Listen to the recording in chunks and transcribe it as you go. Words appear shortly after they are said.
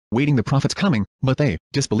waiting the Prophet's coming, but they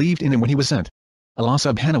disbelieved in him when he was sent. Allah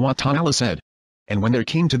subhanahu wa ta'ala said, and when there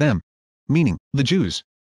came to them, meaning, the Jews,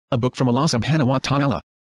 a book from Allah subhanahu wa ta'ala,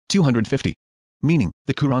 250, meaning,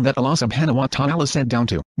 the Quran that Allah subhanahu wa ta'ala sent down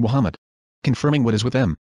to Muhammad, confirming what is with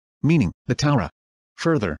them, meaning, the Torah.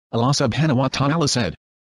 Further, Allah subhanahu wa ta'ala said,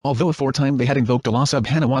 although aforetime they had invoked Allah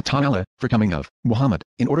subhanahu wa ta'ala for coming of Muhammad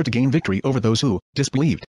in order to gain victory over those who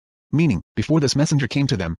disbelieved, meaning, before this messenger came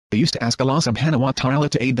to them, they used to ask Allah subhanahu wa ta'ala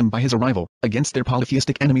to aid them by his arrival against their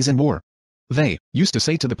polytheistic enemies in war. They used to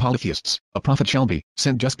say to the polytheists, a prophet shall be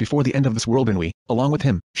sent just before the end of this world, and we, along with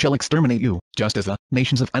him, shall exterminate you, just as the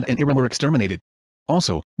nations of Ad and Iram were exterminated.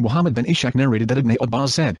 Also, Muhammad bin Ishaq narrated that Ibn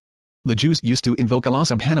Abbas said, the Jews used to invoke Allah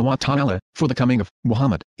subhanahu wa ta'ala for the coming of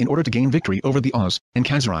Muhammad in order to gain victory over the Aus and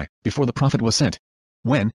Khazraj before the Prophet was sent.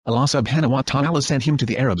 When Allah subhanahu wa ta'ala sent him to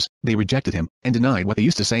the Arabs, they rejected him and denied what they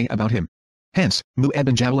used to say about him. Hence, Mu'ad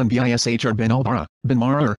bin Jabal and Bishr bin al-Bara bin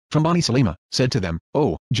Mar'ar from Bani Salima said to them,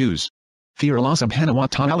 O Jews, fear Allah subhanahu wa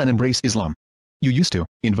ta'ala and embrace Islam. You used to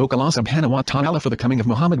invoke Allah subhanahu wa ta'ala for the coming of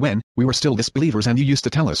Muhammad when we were still disbelievers, and you used to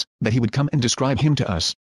tell us that he would come and describe him to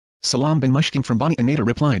us. Salam bin Mushkim from Bani Anator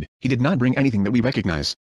replied, he did not bring anything that we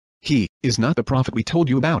recognize. He is not the prophet we told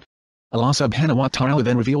you about. Allah subhanahu wa ta'ala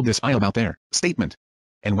then revealed this ayah about their statement.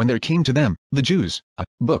 And when there came to them, the Jews, a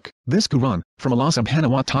book, this Quran, from Allah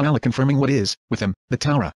subhanahu wa ta'ala confirming what is with them, the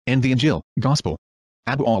Torah, and the Injil, Gospel.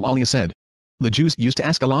 Abu al-Aliya said, the Jews used to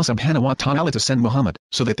ask Allah subhanahu wa ta'ala to send Muhammad,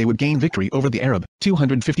 so that they would gain victory over the Arab,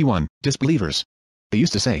 251, disbelievers. They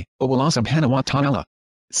used to say, O Allah subhanahu wa ta'ala,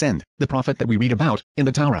 send the prophet that we read about in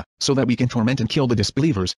the Torah, so that we can torment and kill the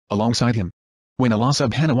disbelievers alongside him. When Allah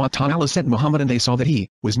subhanahu wa ta'ala sent Muhammad and they saw that he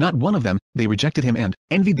was not one of them, they rejected him and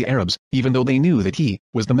envied the Arabs, even though they knew that he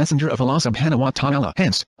was the messenger of Allah subhanahu wa ta'ala.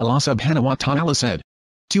 Hence, Allah subhanahu wa ta'ala said,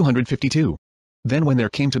 252. Then when there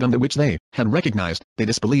came to them that which they had recognized, they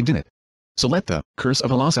disbelieved in it. So let the curse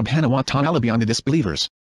of Allah subhanahu wa ta'ala be on the disbelievers.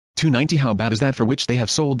 290. How bad is that for which they have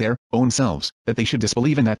sold their own selves, that they should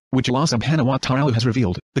disbelieve in that which Allah subhanahu wa ta'ala has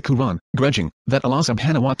revealed, the Quran, grudging that Allah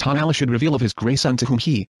subhanahu wa ta'ala should reveal of his grace unto whom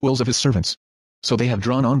he wills of his servants. So they have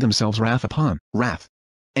drawn on themselves wrath upon wrath.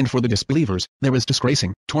 And for the disbelievers, there is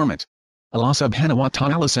disgracing torment. Allah subhanahu wa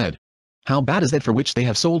ta'ala said, how bad is that for which they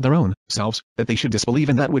have sold their own selves, that they should disbelieve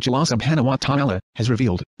in that which Allah subhanahu wa ta'ala has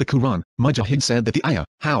revealed, the Quran. Mujahid said that the ayah,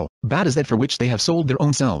 how bad is that for which they have sold their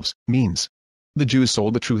own selves, means, the Jews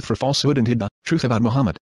sold the truth for falsehood and hid the truth about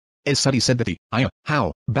Muhammad. As Sadi said that the ayah,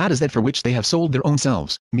 how bad is that for which they have sold their own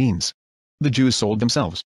selves, means, the Jews sold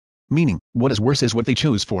themselves. Meaning, what is worse is what they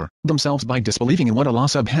chose for themselves by disbelieving in what Allah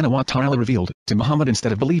subhanahu wa ta'ala revealed to Muhammad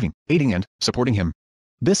instead of believing, aiding and supporting him.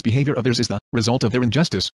 This behavior of theirs is the result of their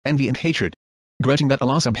injustice, envy and hatred. Grudging that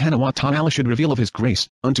Allah subhanahu wa ta'ala should reveal of his grace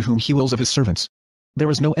unto whom he wills of his servants. There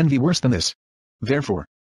is no envy worse than this. Therefore,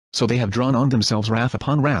 so they have drawn on themselves wrath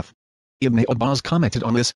upon wrath. Ibn Abbas commented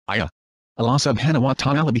on this ayah. Allah subhanahu wa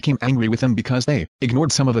ta'ala became angry with them because they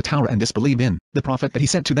ignored some of the Torah and disbelieved in the prophet that he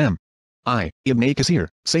sent to them. Ibn Kathir,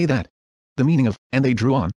 say that the meaning of, and they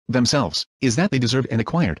drew on themselves, is that they deserved and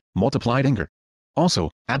acquired multiplied anger.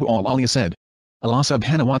 Also, Abu al-Aliya said, Allah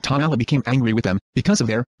subhanahu wa ta'ala became angry with them because of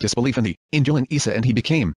their disbelief in the Injil and Isa, and he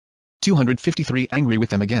became 253 angry with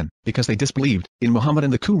them again because they disbelieved in Muhammad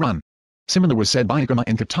and the Quran. Similar was said by Ikrama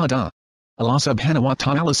and Qatada. Allah subhanahu wa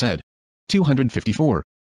ta'ala said, 254.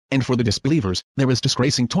 And for the disbelievers, there is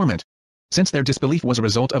disgracing torment. Since their disbelief was a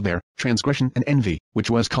result of their transgression and envy, which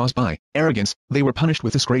was caused by arrogance, they were punished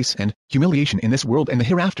with disgrace and humiliation in this world and the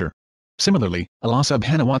hereafter. Similarly, Allah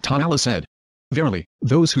subhanahu wa ta'ala said, verily,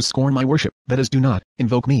 those who scorn my worship, that is do not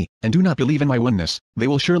invoke me, and do not believe in my oneness, they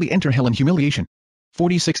will surely enter hell in humiliation.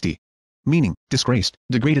 40-60. Meaning, disgraced,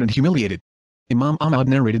 degraded and humiliated. Imam Ahmad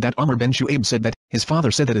narrated that Amr ben Shu'aib said that his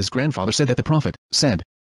father said that his grandfather said that the Prophet said,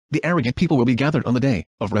 the arrogant people will be gathered on the day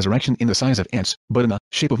of resurrection in the size of ants, but in the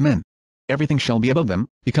shape of men. Everything shall be above them,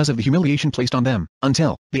 because of the humiliation placed on them,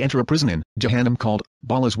 until they enter a prison in Jahannam called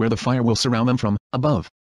Balas, where the fire will surround them from above.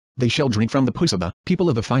 They shall drink from the pus of the people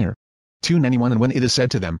of the fire. 291. And when it is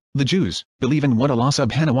said to them, the Jews, believe in what Allah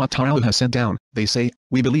subhanahu wa ta'ala has sent down, they say,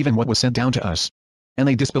 we believe in what was sent down to us. And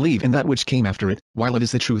they disbelieve in that which came after it, while it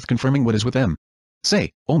is the truth confirming what is with them.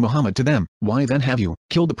 Say, O Muhammad, to them, why then have you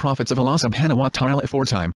killed the prophets of Allah subhanahu wa ta'ala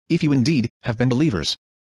aforetime, if you indeed have been believers?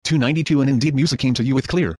 292. And indeed Musa came to you with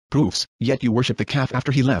clear proofs, yet you worshipped the calf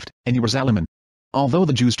after he left, and you were Zaliman. Although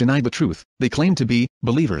the Jews denied the truth, they claimed to be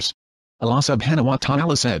believers. Allah subhanahu wa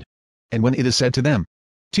ta'ala said, and when it is said to them,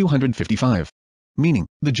 255. Meaning,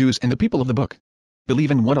 the Jews and the people of the book,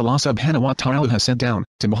 believe in what Allah subhanahu wa ta'ala has sent down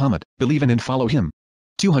to Muhammad, believe in and follow him.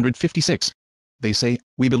 256. They say,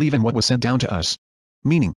 we believe in what was sent down to us.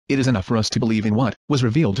 Meaning, it is enough for us to believe in what was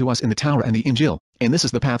revealed to us in the Torah and the Injil, and this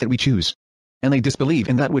is the path that we choose. And they disbelieve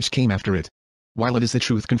in that which came after it, while it is the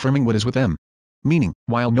truth confirming what is with them. Meaning,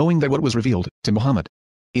 while knowing that what was revealed to Muhammad,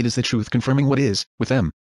 it is the truth confirming what is with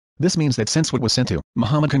them. This means that since what was sent to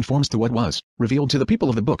Muhammad conforms to what was revealed to the people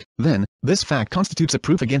of the book, then, this fact constitutes a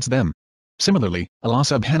proof against them. Similarly, Allah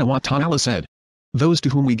subhanahu wa ta'ala said, "Those to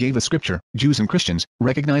whom we gave the scripture, Jews and Christians,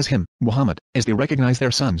 recognize him, Muhammad, as they recognize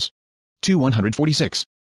their sons." 146.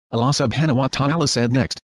 Allah subhanahu wa ta'ala said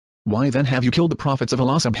next, "Why then have you killed the prophets of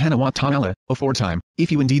Allah subhanahu wa ta'ala, aforetime,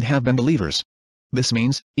 if you indeed have been believers?" This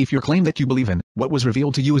means, if your claim that you believe in what was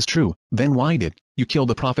revealed to you is true, then why did you kill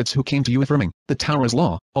the prophets who came to you affirming the Torah's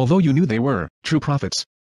law, although you knew they were true prophets?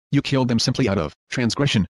 You killed them simply out of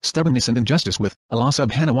transgression, stubbornness and injustice with Allah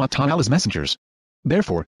subhanahu wa ta'ala's messengers.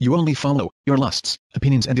 Therefore, you only follow your lusts,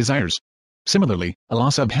 opinions and desires. Similarly, Allah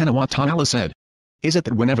subhanahu wa ta'ala said, "Is it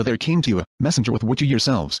that whenever there came to you a messenger with what you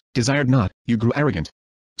yourselves desired not, you grew arrogant?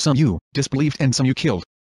 Some you disbelieved and some you killed."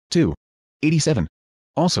 287.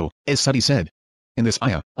 Also, as Sadi said, in this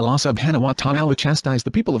ayah, Allah subhanahu wa ta'ala chastised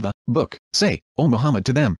the people of the book, "Say, O Muhammad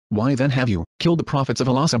to them, why then have you killed the prophets of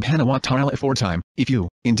Allah subhanahu wa ta'ala aforetime, if you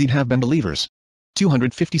indeed have been believers?"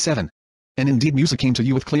 257. And indeed Musa came to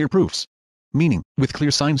you with clear proofs. Meaning, with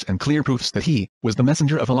clear signs and clear proofs that he was the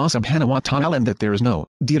messenger of Allah subhanahu wa ta'ala and that there is no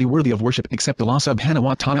deity worthy of worship except Allah subhanahu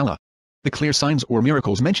wa ta'ala. The clear signs or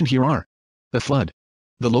miracles mentioned here are the flood,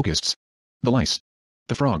 the locusts, the lice,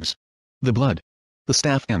 the frogs, the blood, the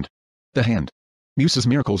staff and the hand. Musa's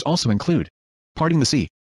miracles also include parting the sea,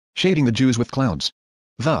 shading the Jews with clouds,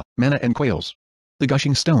 the manna and quails, the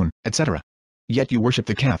gushing stone, etc. Yet you worship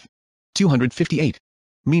the calf. 258.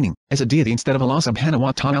 Meaning, as a deity instead of Allah subhanahu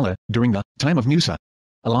wa ta'ala, during the time of Musa.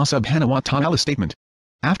 Allah subhanahu wa ta'ala's statement.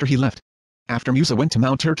 After he left. After Musa went to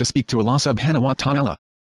Mount Tur to speak to Allah subhanahu wa ta'ala.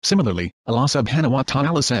 Similarly, Allah subhanahu wa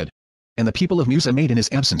ta'ala said, "And the people of Musa made in his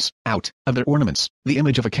absence, out of their ornaments, the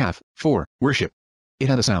image of a calf, for worship. It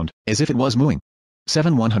had a sound, as if it was mooing."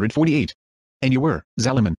 148. And you were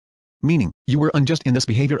zaliman. Meaning, you were unjust in this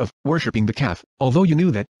behavior of worshipping the calf, although you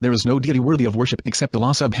knew that there is no deity worthy of worship except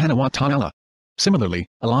Allah subhanahu wa ta'ala. Similarly,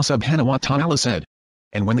 Allah subhanahu wa ta'ala said,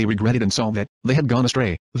 "And when they regretted and saw that they had gone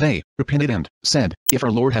astray, they repented and said, If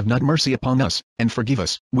our Lord have not mercy upon us, and forgive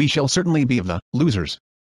us, we shall certainly be of the losers."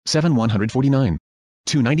 149.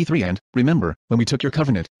 293 And, remember, when we took your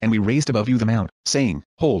covenant, and we raised above you the mount, saying,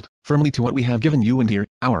 Hold firmly to what we have given you and hear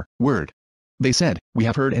our word. They said, We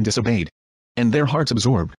have heard and disobeyed. And their hearts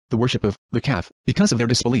absorbed the worship of the calf, because of their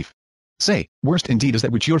disbelief. Say, worst indeed is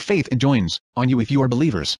that which your faith enjoins on you if you are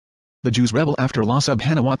believers. The Jews rebel after Allah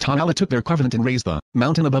subhanahu wa ta'ala took their covenant and raised the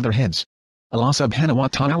mountain above their heads. Allah subhanahu wa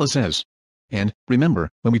ta'ala says, "And, remember,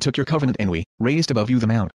 when we took your covenant and we raised above you the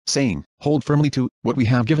mount, saying, Hold firmly to what we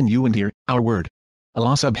have given you and hear our word."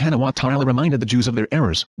 Allah subhanahu wa ta'ala reminded the Jews of their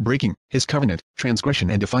errors, breaking his covenant,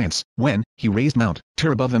 transgression and defiance, when he raised Mount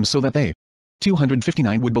Tur above them so that they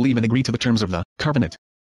 259 would believe and agree to the terms of the covenant.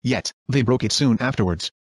 Yet, they broke it soon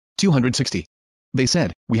afterwards. 260. They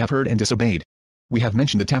said, We have heard and disobeyed. We have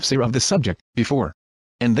mentioned the tafsir of this subject before.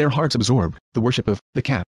 And their hearts absorbed the worship of the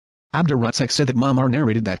calf. Abdur-Razzaq said that Ma'mar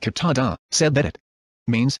narrated that Qatada said that it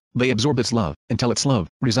means, they absorbed its love, until its love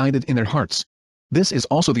resided in their hearts. This is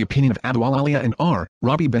also the opinion of Abu al-Aliya and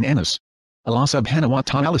Rabi bin Anas. Allah subhanahu wa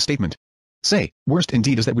ta'ala's statement. Say, worst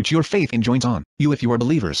indeed is that which your faith enjoins on you if you are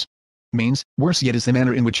believers. Means, worse yet is the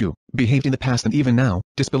manner in which you behaved in the past and even now,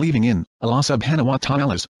 disbelieving in Allah subhanahu wa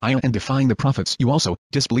ta'ala's ayah and defying the prophets. You also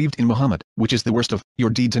disbelieved in Muhammad, which is the worst of your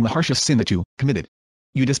deeds and the harshest sin that you committed.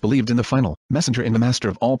 You disbelieved in the final messenger and the master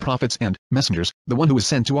of all prophets and messengers, the one who was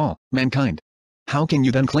sent to all mankind. How can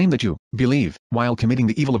you then claim that you believe, while committing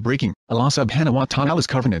the evil of breaking Allah subhanahu wa ta'ala's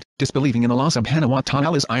covenant, disbelieving in Allah subhanahu wa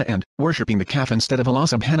ta'ala's ayah and worshipping the calf instead of Allah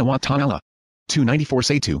subhanahu wa ta'ala? 294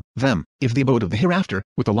 Say to them, if the abode of the hereafter,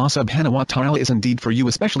 with Allah subhanahu wa ta'ala is indeed for you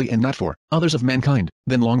especially and not for others of mankind,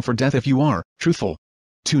 then long for death if you are truthful.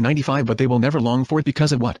 295 But they will never long for it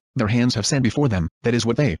because of what their hands have said before them, that is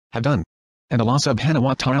what they have done. And Allah subhanahu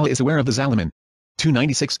wa ta'ala is aware of the zalimin.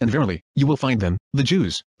 296 And verily, you will find them, the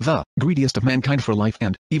Jews, the greediest of mankind for life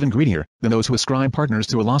and even greedier than those who ascribe partners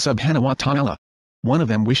to Allah subhanahu wa ta'ala. One of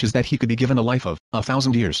them wishes that he could be given a life of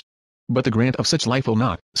 1,000 years. But the grant of such life will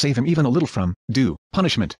not save him even a little from due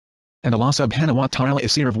punishment. And Allah subhanahu wa ta'ala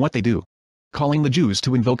is seer of what they do. Calling the Jews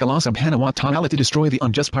to invoke Allah subhanahu wa ta'ala to destroy the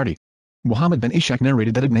unjust party. Muhammad bin Ishaq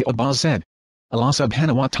narrated that Ibn Abbas said, Allah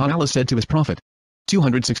subhanahu wa ta'ala said to his prophet.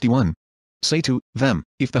 261. Say to them,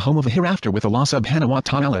 if the home of the hereafter with Allah subhanahu wa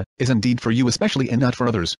ta'ala is indeed for you especially and not for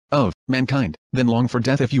others of mankind, then long for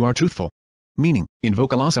death if you are truthful. meaning,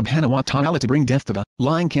 invoke Allah subhanahu wa ta'ala to bring death to the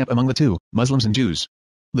lying camp among the two, Muslims and Jews.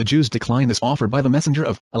 The Jews decline this offer by the Messenger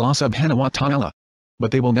of Allah subhanahu wa ta'ala.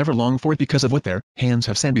 But they will never long for it because of what their hands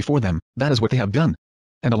have said before them, that is what they have done.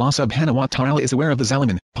 And Allah subhanahu wa ta'ala is aware of the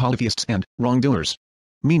zalimin, polytheists and wrongdoers.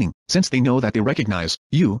 Meaning, since they know that they recognize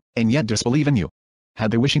you, and yet disbelieve in you.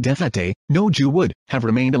 Had they wishing death that day, no Jew would have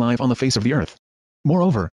remained alive on the face of the earth.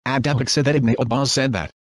 Moreover, Abdabak said that Ibn Abbas said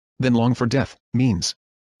that. Then long for death, means.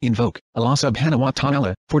 Invoke Allah subhanahu wa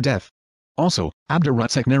ta'ala for death. Also,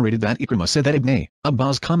 Abdur-Razzaq narrated that Ikrimah said that Ibn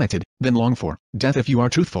Abbas commented, then long for death if you are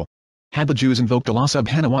truthful. Had the Jews invoked Allah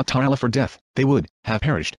subhanahu wa ta'ala for death, they would have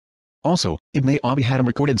perished. Also, Ibn Abi Hatim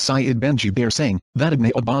recorded Sa'id bin Jubair saying, that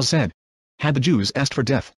Ibn Abbas said. Had the Jews asked for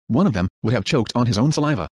death, one of them would have choked on his own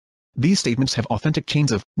saliva. These statements have authentic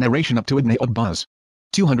chains of narration up to Ibn Abbas.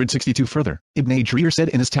 262 Further, Ibn Jarir said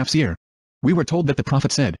in his Tafsir. We were told that the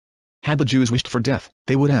Prophet said, had the Jews wished for death,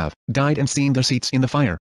 they would have died and seen their seats in the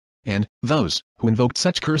fire. And those who invoked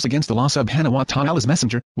such curse against Allah subhanahu wa ta'ala's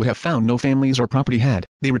messenger would have found no families or property had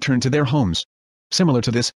they returned to their homes. Similar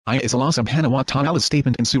to this ayah is Allah subhanahu wa ta'ala's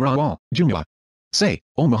statement in Surah Al-Jumu'ah. Say,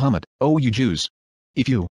 O Muhammad, O you Jews, if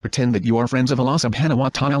you pretend that you are friends of Allah subhanahu wa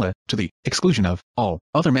ta'ala to the exclusion of all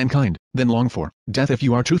other mankind, then long for death if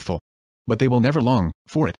you are truthful. But they will never long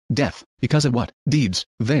for it, death, because of what deeds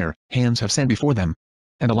their hands have said before them.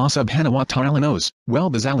 And Allah subhanahu wa ta'ala knows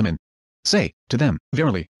well the zalimin. Say to them,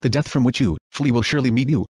 verily, the death from which you flee will surely meet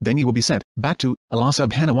you, then you will be sent back to Allah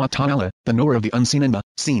subhanahu wa ta'ala, the knower of the unseen and the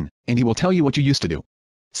seen, and He will tell you what you used to do.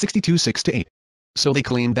 62 6-8. So they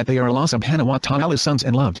claimed that they are Allah subhanahu wa ta'ala's sons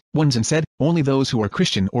and loved ones and said, only those who are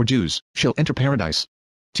Christian or Jews shall enter paradise.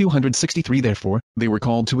 263 Therefore, they were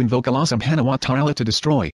called to invoke Allah subhanahu wa ta'ala to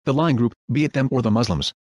destroy the lying group, be it them or the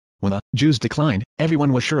Muslims. When the Jews declined,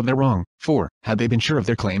 everyone was sure of their wrong, for, had they been sure of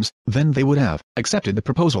their claims, then they would have accepted the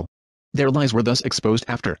proposal. Their lies were thus exposed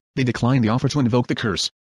after they declined the offer to invoke the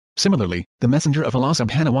curse. Similarly, the Messenger of Allah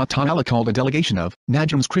subhanahu wa ta'ala called a delegation of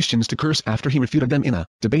Najran's Christians to curse after he refuted them in a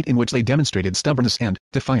debate in which they demonstrated stubbornness and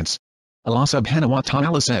defiance. Allah subhanahu wa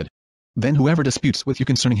ta'ala said, then whoever disputes with you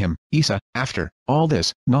concerning him, Isa, after all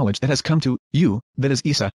this knowledge that has come to you, that is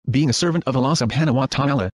Isa, being a servant of Allah subhanahu wa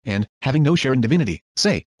ta'ala, and having no share in divinity,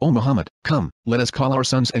 say, O Muhammad, come, let us call our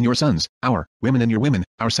sons and your sons, our women and your women,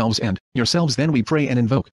 ourselves and yourselves, then we pray and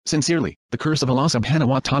invoke, sincerely, the curse of Allah subhanahu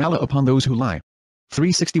wa ta'ala upon those who lie.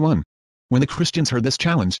 361. When the Christians heard this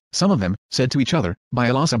challenge, some of them said to each other, by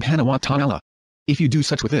Allah subhanahu wa ta'ala, if you do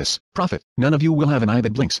such with this prophet, none of you will have an eye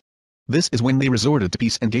that blinks. This is when they resorted to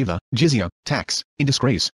peace and gave the jizya, tax, in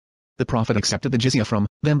disgrace. The Prophet accepted the jizya from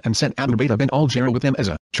them and sent Abu Ubaidah bin al-Jarrah with them as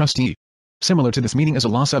a trustee. Similar to this meaning is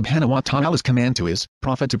Allah subhanahu wa ta'ala's command to his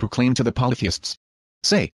Prophet to proclaim to the polytheists.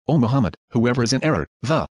 Say, O Muhammad, whoever is in error,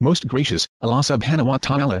 the most gracious, Allah subhanahu wa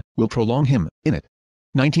ta'ala, will prolong him in it.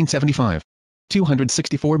 1975.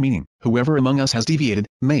 264 Meaning, whoever among us has deviated,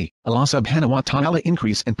 may Allah subhanahu wa ta'ala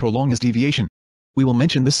increase and prolong his deviation. We will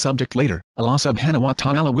mention this subject later, Allah subhanahu wa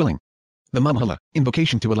ta'ala willing. The Mubhala,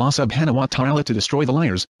 invocation to Allah subhanahu wa ta'ala to destroy the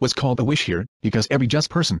liars, was called a wish here, because every just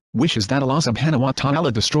person wishes that Allah subhanahu wa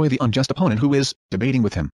ta'ala destroy the unjust opponent who is debating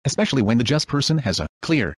with him, especially when the just person has a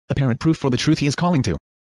clear, apparent proof for the truth he is calling to.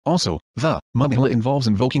 Also, the Mubhala involves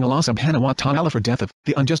invoking Allah subhanahu wa ta'ala for death of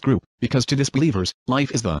the unjust group, because to disbelievers,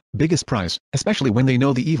 life is the biggest prize, especially when they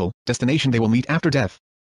know the evil destination they will meet after death.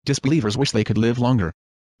 Disbelievers wish they could live longer.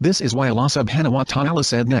 This is why Allah subhanahu wa ta'ala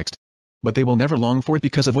said next. But they will never long for it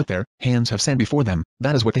because of what their hands have said before them,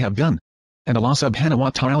 that is what they have done. And Allah subhanahu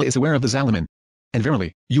wa ta'ala is aware of the zalimin. And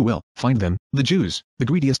verily, you will find them, the Jews, the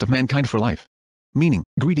greediest of mankind for life. Meaning,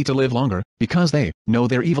 greedy to live longer, because they know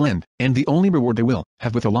their evil end, and the only reward they will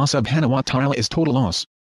have with Allah subhanahu wa ta'ala is total loss.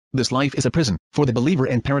 This life is a prison for the believer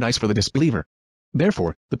and paradise for the disbeliever.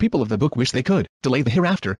 Therefore, the people of the book wish they could delay the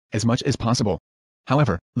hereafter as much as possible.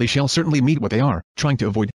 However, they shall certainly meet what they are trying to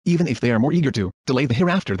avoid, even if they are more eager to delay the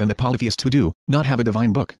hereafter than the polytheists who do not have a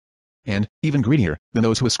divine book. And, even greedier, than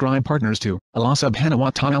those who ascribe partners to Allah subhanahu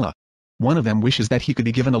wa ta'ala. One of them wishes that he could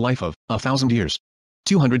be given a life of 1,000 years.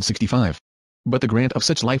 265. But the grant of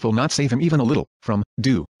such life will not save him even a little from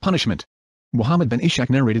due punishment. Muhammad bin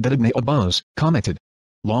Ishaq narrated that Ibn Abbas commented,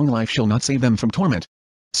 long life shall not save them from torment.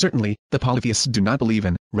 Certainly, the polytheists do not believe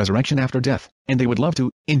in resurrection after death, and they would love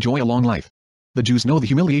to enjoy a long life. The Jews know the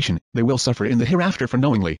humiliation they will suffer in the hereafter for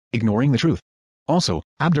knowingly ignoring the truth. Also,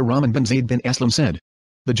 Abdurrahman bin Zayd bin Aslam said,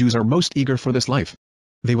 the Jews are most eager for this life.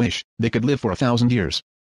 They wish they could live for 1,000 years.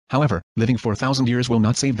 However, living for 1,000 years will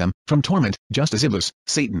not save them from torment, just as Iblis,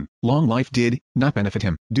 Satan, long life did not benefit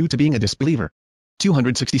him due to being a disbeliever.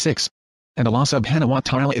 266. And Allah subhanahu wa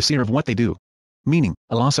ta'ala is seer of what they do. meaning,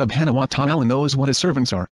 Allah subhanahu wa ta'ala knows what his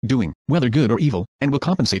servants are doing, whether good or evil, and will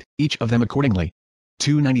compensate each of them accordingly.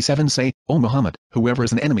 297 Say, O Muhammad, whoever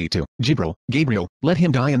is an enemy to Gabriel, let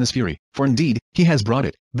him die in this fury, for indeed, he has brought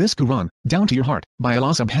it, this Quran, down to your heart, by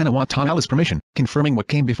Allah subhanahu wa ta'ala's permission, confirming what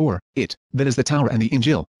came before it, that is the Torah and the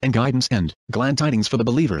Injil, and guidance and glad tidings for the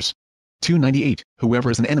believers. 298 Whoever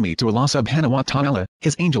is an enemy to Allah subhanahu wa ta'ala,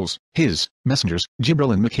 his angels, his messengers,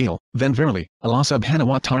 Jibril and Mikhail, then verily, Allah subhanahu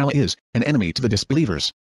wa ta'ala is an enemy to the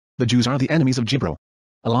disbelievers. The Jews are the enemies of Jibril.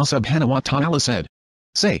 Allah subhanahu wa ta'ala said,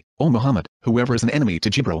 Say, O Muhammad, whoever is an enemy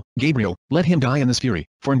to Gabriel, let him die in this fury,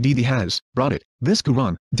 for indeed he has brought it, this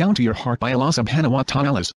Quran, down to your heart by Allah subhanahu wa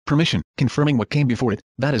ta'ala's permission, confirming what came before it,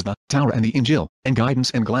 that is the Torah and the Injil, and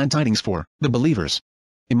guidance and glad tidings for the believers.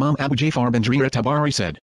 Imam Abu Ja'far bin Jarir at-Tabari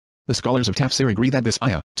said, the scholars of Tafsir agree that this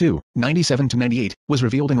ayah, 297-98, was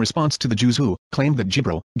revealed in response to the Jews who claimed that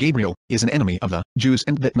Gabriel, is an enemy of the Jews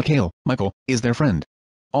and that Michael, is their friend.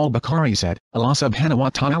 Al-Baqarah said, Allah subhanahu wa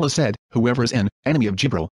ta'ala said, whoever is an enemy of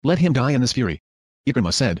Jibril, let him die in this fury.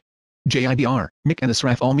 Ikrimah said, Jibr, Mik and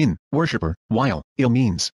Asraf al-Min, worshipper, while il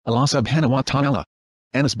means, Allah subhanahu wa ta'ala.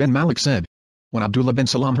 Anas bin Malik said, when Abdullah bin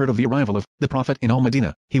Salam heard of the arrival of the Prophet in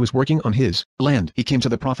Al-Madinah, he was working on his land. He came to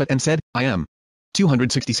the Prophet and said, I am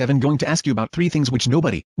 267 going to ask you about 3 things which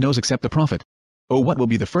nobody knows except the Prophet. Oh, what will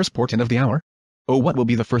be the first portent of the hour? Oh, what will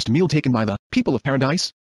be the first meal taken by the people of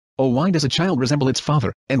paradise? Oh, why does a child resemble its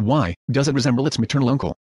father, and why does it resemble its maternal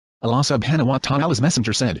uncle? Allah subhanahu wa ta'ala's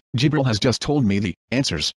messenger said, Jibril has just told me the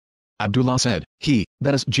answers. Abdullah said, he,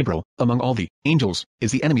 that is Jibril, among all the angels,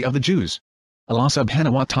 is the enemy of the Jews. Allah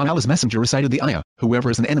subhanahu wa ta'ala's messenger recited the ayah,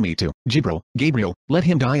 whoever is an enemy to Gabriel, let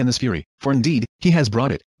him die in this fury, for indeed, he has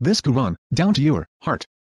brought it, this Quran, down to your heart.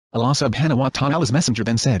 Allah subhanahu wa ta'ala's messenger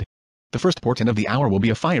then said, the first portent of the hour will be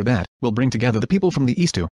a fire that will bring together the people from the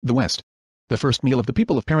east to the west. The first meal of the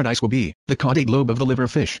people of paradise will be the caudate lobe of the liver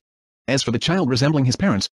of fish. As for the child resembling his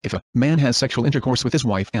parents, if a man has sexual intercourse with his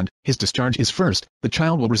wife and his discharge is first, the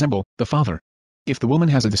child will resemble the father. If the woman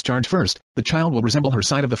has a discharge first, the child will resemble her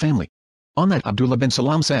side of the family. On that Abdullah bin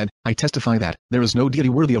Salam said, I testify that there is no deity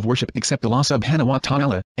worthy of worship except Allah subhanahu wa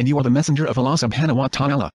ta'ala, and you are the messenger of Allah subhanahu wa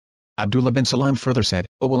ta'ala. Abdullah bin Salam further said,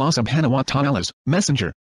 O Allah subhanahu wa ta'ala's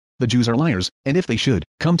messenger, the Jews are liars, and if they should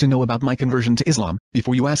come to know about my conversion to Islam,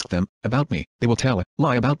 before you ask them about me, they will tell a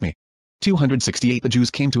lie about me. 268 The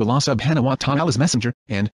Jews came to Allah subhanahu wa ta'ala's messenger,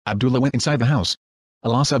 and Abdullah went inside the house.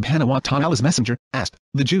 Allah subhanahu wa ta'ala's messenger asked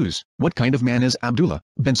the Jews, what kind of man is Abdullah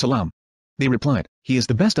bin Salam? They replied, he is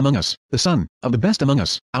the best among us, the son of the best among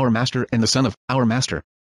us, our master and the son of our master.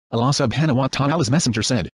 Allah subhanahu wa ta'ala's messenger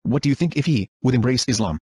said, what do you think if he would embrace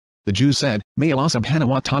Islam? The Jews said, may Allah subhanahu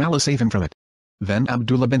wa ta'ala save him from it. Then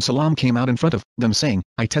Abdullah bin Salam came out in front of them saying,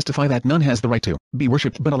 I testify that none has the right to be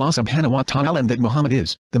worshipped but Allah subhanahu wa ta'ala and that Muhammad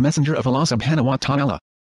is the messenger of Allah subhanahu wa ta'ala.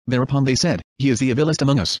 Thereupon they said, he is the evilest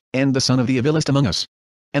among us, and the son of the evilest among us.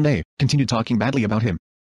 And they continued talking badly about him.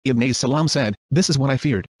 Ibn Salam said, this is what I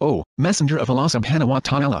feared, O messenger of Allah subhanahu wa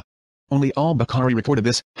ta'ala. Only Al-Bukhari recorded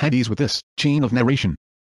this hadith with this chain of narration.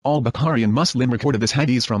 Al-Bukhari and Muslim recorded this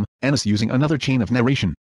hadith from Anas using another chain of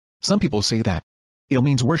narration. Some people say that Il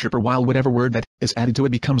means worshipper while whatever word that is added to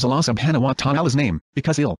it becomes Allah subhanahu wa ta'ala's name,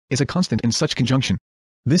 because Il is a constant in such conjunction.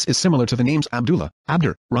 This is similar to the names Abdullah,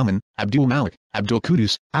 Abdur, Rahman, Abdul Malik, Abdul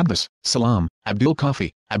Qudus, Abbas, Salam, Abdul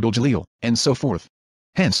Kafi, Abdul Jalil, and so forth.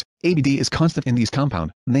 Hence, ABD is constant in these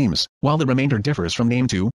compound names, while the remainder differs from name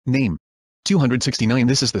to name. 269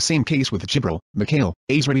 This is the same case with Jibril, Mikhail,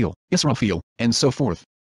 Azrael, Israfil, and so forth.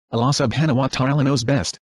 Allah subhanahu wa ta'ala knows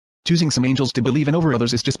best. Choosing some angels to believe in over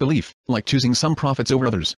others is disbelief, like choosing some prophets over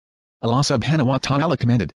others. Allah subhanahu wa ta'ala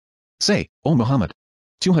commanded, say, O Muhammad.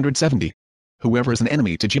 270 Whoever is an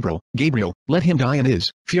enemy to Gabriel, let him die in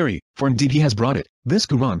his fury, for indeed he has brought it, this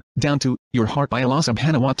Quran, down to your heart by Allah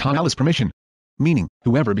subhanahu wa ta'ala's permission. Meaning,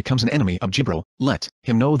 whoever becomes an enemy of Jibril, let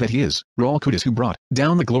him know that he is Ruhul Qudus who brought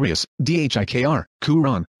down the glorious Dhikr,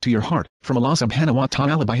 Quran, to your heart, from Allah subhanahu wa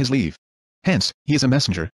ta'ala by his leave. Hence, he is a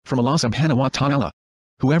messenger, from Allah subhanahu wa ta'ala.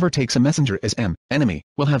 Whoever takes a messenger as an enemy,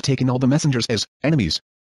 will have taken all the messengers as enemies.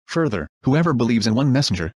 Further, whoever believes in one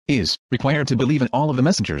messenger, is required to believe in all of the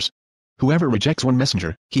messengers. Whoever rejects one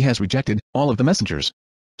messenger, he has rejected all of the messengers.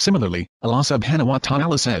 Similarly, Allah subhanahu wa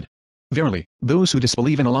ta'ala said, verily, those who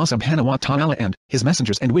disbelieve in Allah subhanahu wa ta'ala and his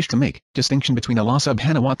messengers and wish to make distinction between Allah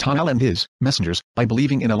subhanahu wa ta'ala and his messengers, by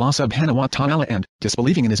believing in Allah subhanahu wa ta'ala and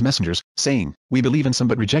disbelieving in his messengers, saying, we believe in some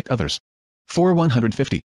but reject others.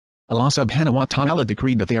 150 Allah subhanahu wa ta'ala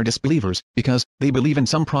decreed that they are disbelievers, because they believe in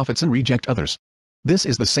some prophets and reject others. This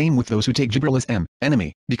is the same with those who take Jibril as an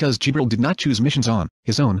enemy, because Jibril did not choose missions on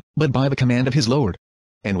his own, but by the command of his Lord.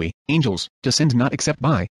 And we, angels, descend not except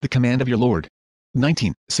by the command of your Lord.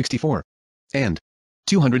 1964. And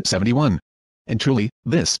 271. And truly,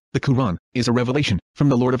 this, the Quran, is a revelation from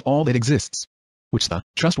the Lord of all that exists, which the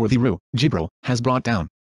trustworthy Ruh, Jibril, has brought down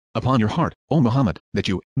upon your heart, O Muhammad, that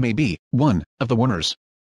you may be one of the warners.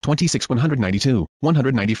 26 192,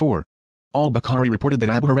 194. Al-Bukhari reported that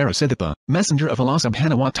Abu Hurairah said that the Messenger of Allah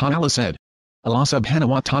subhanahu wa ta'ala said, Allah subhanahu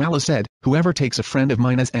wa ta'ala said, whoever takes a friend of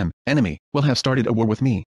mine as an enemy, will have started a war with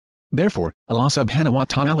me. Therefore, Allah subhanahu wa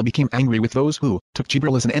ta'ala became angry with those who took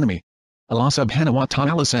Jibril as an enemy. Allah subhanahu wa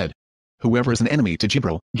ta'ala said, whoever is an enemy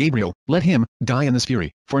to Gabriel, let him die in this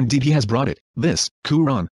fury, for indeed he has brought it, this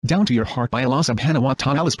Quran, down to your heart by Allah subhanahu wa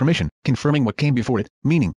ta'ala's permission, confirming what came before it,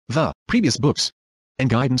 meaning, the previous books, and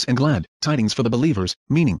guidance and glad tidings for the believers,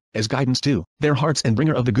 meaning, as guidance to their hearts and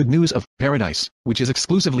bringer of the good news of paradise, which is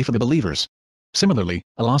exclusively for the believers. Similarly,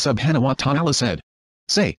 Allah subhanahu wa ta'ala said,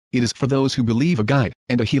 say, it is for those who believe a guide,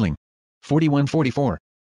 and a healing. 41-44.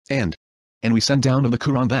 And we send down of the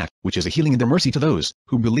Quran that, which is a healing and a mercy to those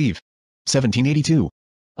who believe. 1782.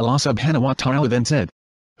 Allah subhanahu wa ta'ala then said,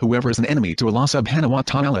 whoever is an enemy to Allah subhanahu wa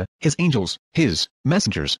ta'ala, his angels, his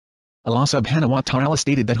messengers. Allah subhanahu wa ta'ala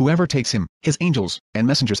stated that whoever takes him, his angels, and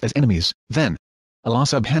messengers as enemies, then Allah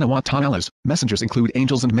subhanahu wa ta'ala's messengers include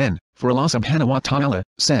angels and men, for Allah subhanahu wa ta'ala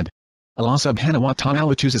said, Allah subhanahu wa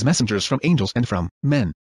ta'ala chooses messengers from angels and from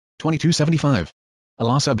men. 2275.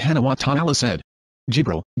 Allah subhanahu wa ta'ala said,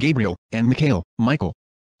 Jibril, Gabriel, and Michael.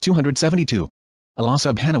 272. Allah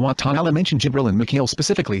subhanahu wa ta'ala mentioned Jibril and Mikhail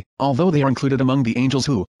specifically, although they are included among the angels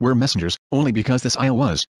who were messengers, only because this ayah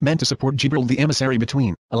was meant to support Jibril, the emissary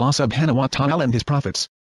between Allah subhanahu wa ta'ala and his prophets.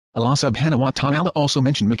 Allah subhanahu wa ta'ala also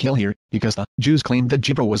mentioned Mikhail here, because the Jews claimed that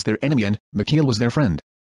Jibril was their enemy and Mikhail was their friend.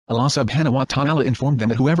 Allah subhanahu wa ta'ala informed them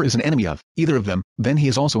that whoever is an enemy of either of them, then he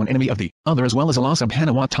is also an enemy of the other as well as Allah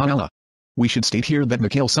subhanahu wa ta'ala. We should state here that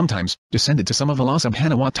Mikhail sometimes descended to some of Allah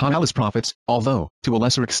subhanahu wa ta'ala's prophets, although to a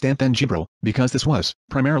lesser extent than Jibril, because this was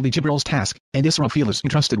primarily Jibril's task, and Israfil is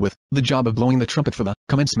entrusted with the job of blowing the trumpet for the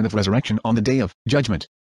commencement of resurrection on the day of judgment.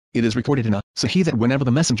 It is recorded in a Sahih that whenever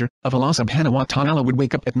the messenger of Allah subhanahu wa ta'ala would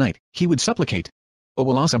wake up at night, he would supplicate, O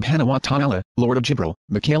Allah subhanahu wa ta'ala, Lord of Jibril,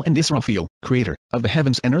 Mikhail and Israfil, creator of the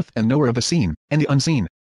heavens and earth and knower of the seen and the unseen.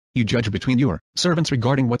 You judge between your servants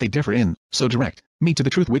regarding what they differ in, so direct me to the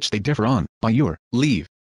truth which they differ on, by your leave.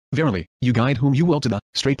 Verily, you guide whom you will to the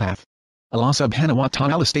straight path. Allah subhanahu wa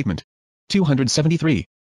ta'ala statement. 273.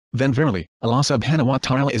 Then verily, Allah subhanahu wa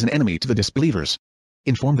ta'ala is an enemy to the disbelievers.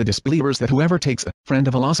 Inform the disbelievers that whoever takes a friend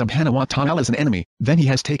of Allah subhanahu wa ta'ala as an enemy, then he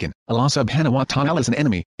has taken Allah subhanahu wa ta'ala as an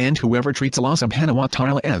enemy, and whoever treats Allah subhanahu wa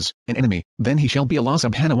ta'ala as an enemy, then he shall be Allah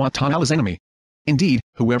subhanahu wa ta'ala's enemy. Indeed,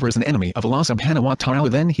 whoever is an enemy of Allah subhanahu wa ta'ala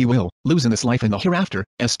then he will lose in this life and the hereafter,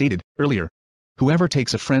 as stated earlier. Whoever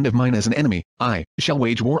takes a friend of mine as an enemy, I shall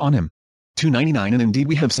wage war on him. 299 And indeed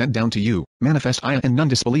we have sent down to you, manifest ayah and none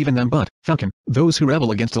disbelieve in them but, falcon, those who rebel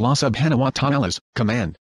against Allah subhanahu wa ta'ala's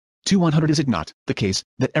command. 200 Is it not the case,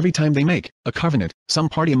 that every time they make a covenant, some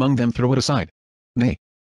party among them throw it aside? Nay.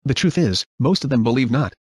 The truth is, most of them believe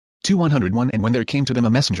not. 201 And when there came to them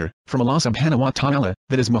a messenger, from Allah subhanahu wa ta'ala,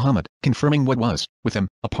 that is Muhammad, confirming what was with him,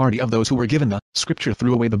 a party of those who were given the scripture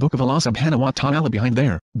threw away the book of Allah subhanahu wa ta'ala behind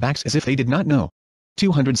their backs as if they did not know.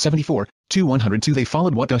 274, 102 They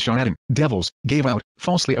followed what the Shayatan, devils, gave out,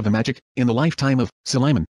 falsely of the magic, in the lifetime of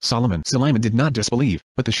Solomon. Solomon did not disbelieve,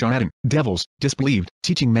 but the Shayatan, devils, disbelieved,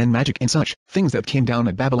 teaching men magic and such things that came down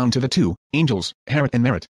at Babylon to the two angels, Harut and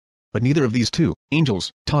Marut. But neither of these two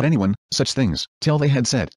angels taught anyone such things, till they had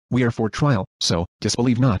said, we are for trial, so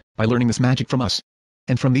disbelieve not, by learning this magic from us.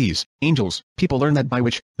 And from these angels, people learn that by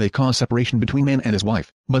which they cause separation between man and his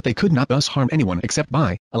wife, but they could not thus harm anyone except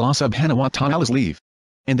by Allah subhanahu wa ta'ala's leave.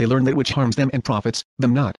 And they learn that which harms them and profits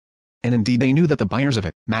them not. And indeed they knew that the buyers of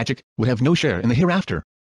it, magic, would have no share in the hereafter.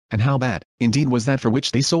 And how bad, indeed was that for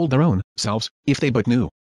which they sold their own selves, if they but knew.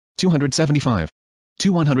 275.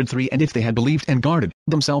 103 And if they had believed and guarded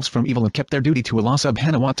themselves from evil and kept their duty to Allah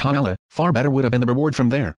subhanahu wa ta'ala, far better would have been the reward from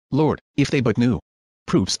their Lord, if they but knew.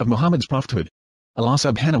 Proofs of Muhammad's prophethood. Allah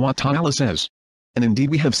subhanahu wa ta'ala says, and indeed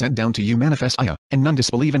we have sent down to you manifest ayah, and none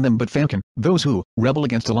disbelieve in them but falcon, those who rebel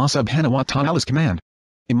against Allah subhanahu wa ta'ala's command.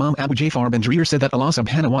 Imam Abu Ja'far bin Jarir said that Allah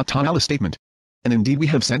subhanahu wa ta'ala's statement, and indeed we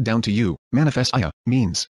have sent down to you, manifest ayah,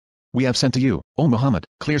 means, we have sent to you, O Muhammad,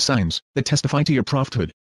 clear signs, that testify to your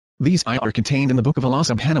prophethood. These ayah are contained in the book of Allah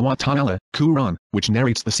subhanahu wa ta'ala, Quran, which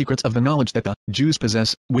narrates the secrets of the knowledge that the Jews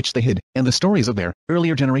possess, which they hid, and the stories of their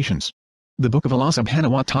earlier generations. The book of Allah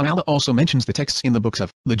subhanahu wa ta'ala also mentions the texts in the books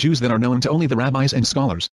of the Jews that are known to only the rabbis and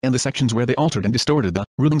scholars, and the sections where they altered and distorted the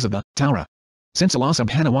rulings of the Torah. Since Allah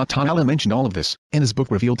subhanahu wa ta'ala mentioned all of this, and his book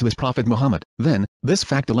revealed to his prophet Muhammad, then, this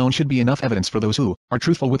fact alone should be enough evidence for those who are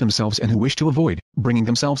truthful with themselves and who wish to avoid bringing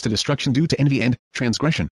themselves to destruction due to envy and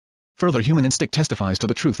transgression. Further, human instinct testifies to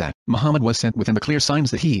the truth that Muhammad was sent within the clear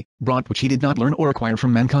signs that he brought which he did not learn or acquire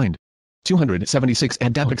from mankind. 276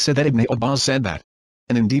 Ad-Dabak said that Ibn Abbas said that,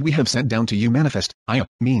 and indeed we have sent down to you manifest, ayah,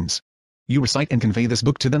 means. You recite and convey this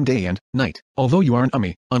book to them day and night, although you are an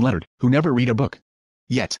ummi, unlettered, who never read a book.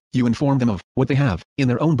 Yet, you inform them of what they have in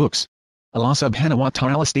their own books. Allah subhanahu wa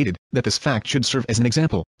ta'ala stated that this fact should serve as an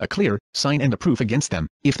example, a clear sign and a proof against them,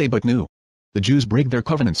 if they but knew. The Jews break their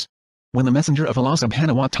covenants. When the messenger of Allah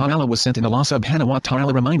subhanahu wa ta'ala was sent and Allah subhanahu wa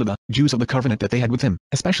ta'ala reminded the Jews of the covenant that they had with him,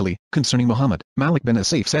 especially concerning Muhammad, Malik bin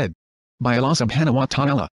Asif said, by Allah subhanahu wa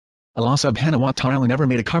ta'ala, Allah subhanahu wa ta'ala never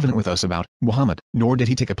made a covenant with us about Muhammad, nor did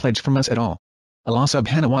he take a pledge from us at all. Allah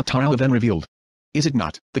subhanahu wa ta'ala then revealed, is it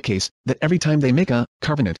not the case that every time they make a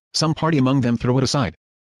covenant, some party among them throw it aside?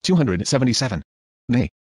 277. Nay.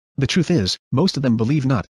 The truth is, most of them believe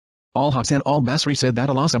not. Al-Hasan al-Basri said that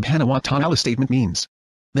Allah subhanahu wa ta'ala's statement means,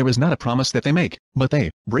 there is not a promise that they make, but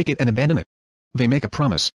they break it and abandon it. They make a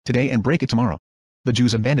promise today and break it tomorrow. The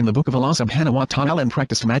Jews abandoned the book of Allah subhanahu wa ta'ala and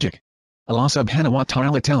practiced magic. Allah subhanahu wa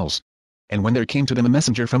ta'ala tells, and when there came to them a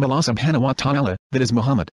messenger from Allah subhanahu wa ta'ala, that is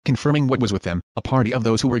Muhammad, confirming what was with them, a party of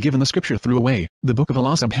those who were given the scripture threw away the book of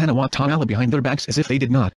Allah subhanahu wa ta'ala behind their backs as if they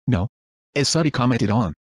did not know. As Sadi commented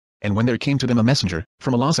on, and when there came to them a messenger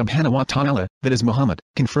from Allah subhanahu wa ta'ala, that is Muhammad,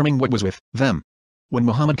 confirming what was with them. When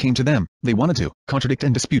Muhammad came to them, they wanted to contradict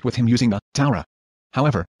and dispute with him using the Torah.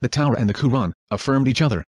 However, the Torah and the Quran affirmed each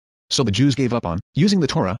other. So the Jews gave up on using the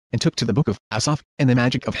Torah and took to the book of Asaf and the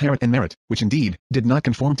magic of Harat and Merit, which indeed did not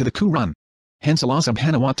conform to the Quran. Hence Allah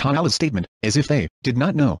subhanahu wa ta'ala's statement, as if they did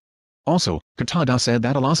not know. Also, Qatada said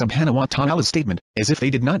that Allah subhanahu wa ta'ala's statement, as if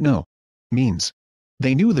they did not know, means,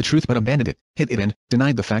 they knew the truth but abandoned it, hid it and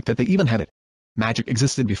denied the fact that they even had it. Magic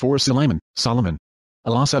existed before Solomon.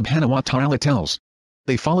 Allah subhanahu wa ta'ala tells,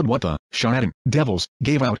 they followed what the Shayatin, devils,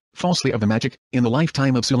 gave out, falsely of the magic, in the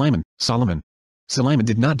lifetime of Solomon. Solomon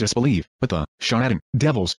did not disbelieve, but the Shayatin,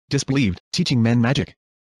 devils, disbelieved, teaching men magic.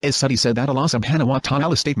 As Sadi said that Allah subhanahu wa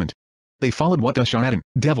ta'ala's statement, they followed what the Shayatin,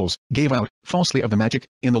 devils, gave out, falsely of the magic,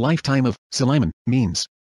 in the lifetime of Solomon, means,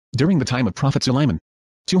 during the time of Prophet Solomon.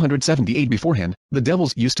 278 beforehand, the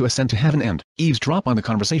devils used to ascend to heaven and eavesdrop on the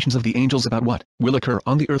conversations of the angels about what will occur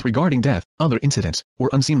on the earth regarding death, other incidents, or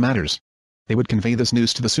unseen matters. They would convey this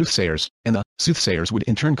news to the soothsayers, and the soothsayers would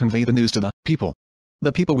in turn convey the news to the people.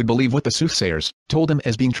 The people would believe what the soothsayers told them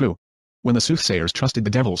as being true. When the soothsayers trusted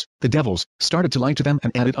the devils started to lie to them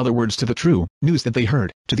and added other words to the true news that they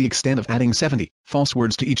heard, to the extent of adding 70 false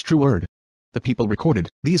words to each true word. The people recorded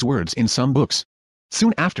these words in some books.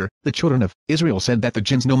 Soon after, the children of Israel said that the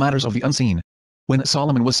jinns know matters of the unseen. When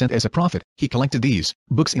Solomon was sent as a prophet, he collected these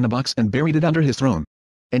books in a box and buried it under his throne.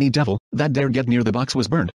 Any devil that dared get near the box was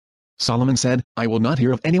burned. Solomon said, I will not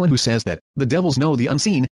hear of anyone who says that the devils know the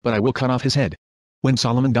unseen, but I will cut off his head. When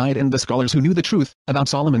Solomon died and the scholars who knew the truth about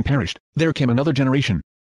Solomon perished, there came another generation.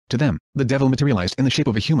 To them, the devil materialized in the shape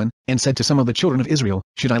of a human, and said to some of the children of Israel,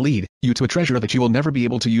 should I lead you to a treasure that you will never be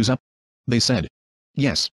able to use up? They said,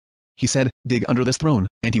 yes. He said, dig under this throne,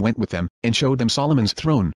 and he went with them, and showed them Solomon's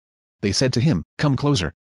throne. They said to him, come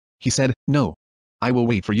closer. He said, no. I will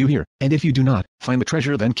wait for you here, and if you do not find the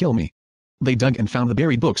treasure then kill me. They dug and found the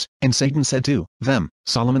buried books, and Satan said to them,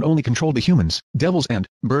 Solomon only controlled the humans, devils and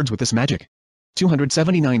birds with this magic.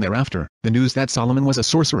 279 Thereafter, the news that Solomon was a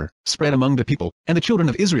sorcerer spread among the people, and the children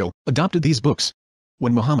of Israel adopted these books.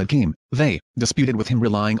 When Muhammad came, they disputed with him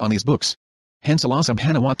relying on these books. Hence Allah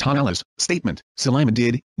subhanahu wa ta'ala's statement, Solomon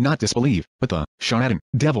did not disbelieve, but the Shayatin,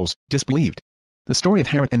 devils, disbelieved. The story of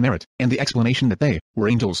Harat and Merit, and the explanation that they were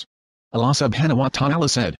angels. Allah subhanahu wa ta'ala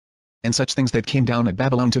said, and such things that came down at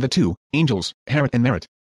Babylon to the two angels, Harat and Merit.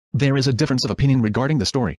 There is a difference of opinion regarding the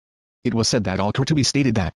story. It was said that Al-Qurtubi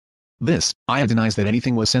stated that this ayah denies that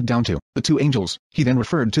anything was sent down to the two angels. He then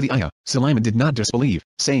referred to the ayah, Solomon did not disbelieve,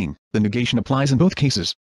 saying, the negation applies in both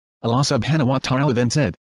cases. Allah subhanahu wa ta'ala then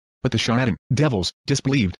said, but the Shayatin, devils,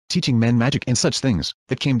 disbelieved, teaching men magic and such things,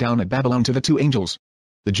 that came down at Babylon to the two angels.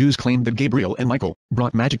 The Jews claimed that Gabriel and Michael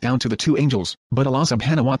brought magic down to the two angels, but Allah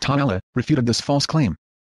subhanahu wa ta'ala refuted this false claim.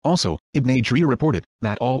 Also, Ibn Jarir reported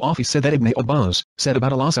that Al-Afi said that Ibn Abbas said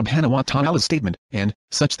about Allah subhanahu wa ta'ala's statement, and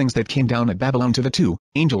such things that came down at Babylon to the two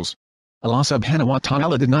angels. Allah subhanahu wa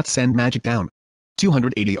ta'ala did not send magic down.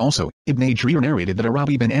 280 Also, Ibn Jarir narrated that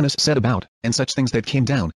Arabi bin Anas said about, and such things that came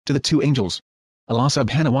down to the two angels. Allah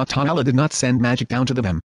subhanahu wa ta'ala did not send magic down to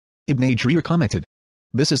them. Ibn Jarir commented,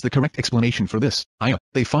 This is the correct explanation for this ayah.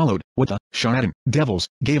 They followed what the shaitan devils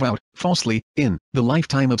gave out falsely in the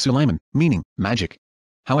lifetime of Sulaiman, meaning magic.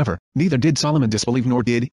 However, neither did Solomon disbelieve nor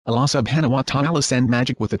did Allah subhanahu wa ta'ala send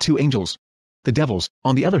magic with the two angels. The devils,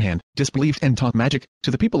 on the other hand, disbelieved and taught magic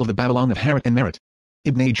to the people of the Babylon of Harat and Merit.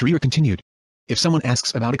 Ibn Jarir continued. If someone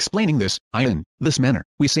asks about explaining this ayah in this manner,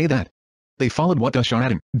 we say that they followed what the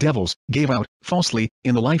shaitan devils gave out falsely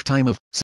in the lifetime of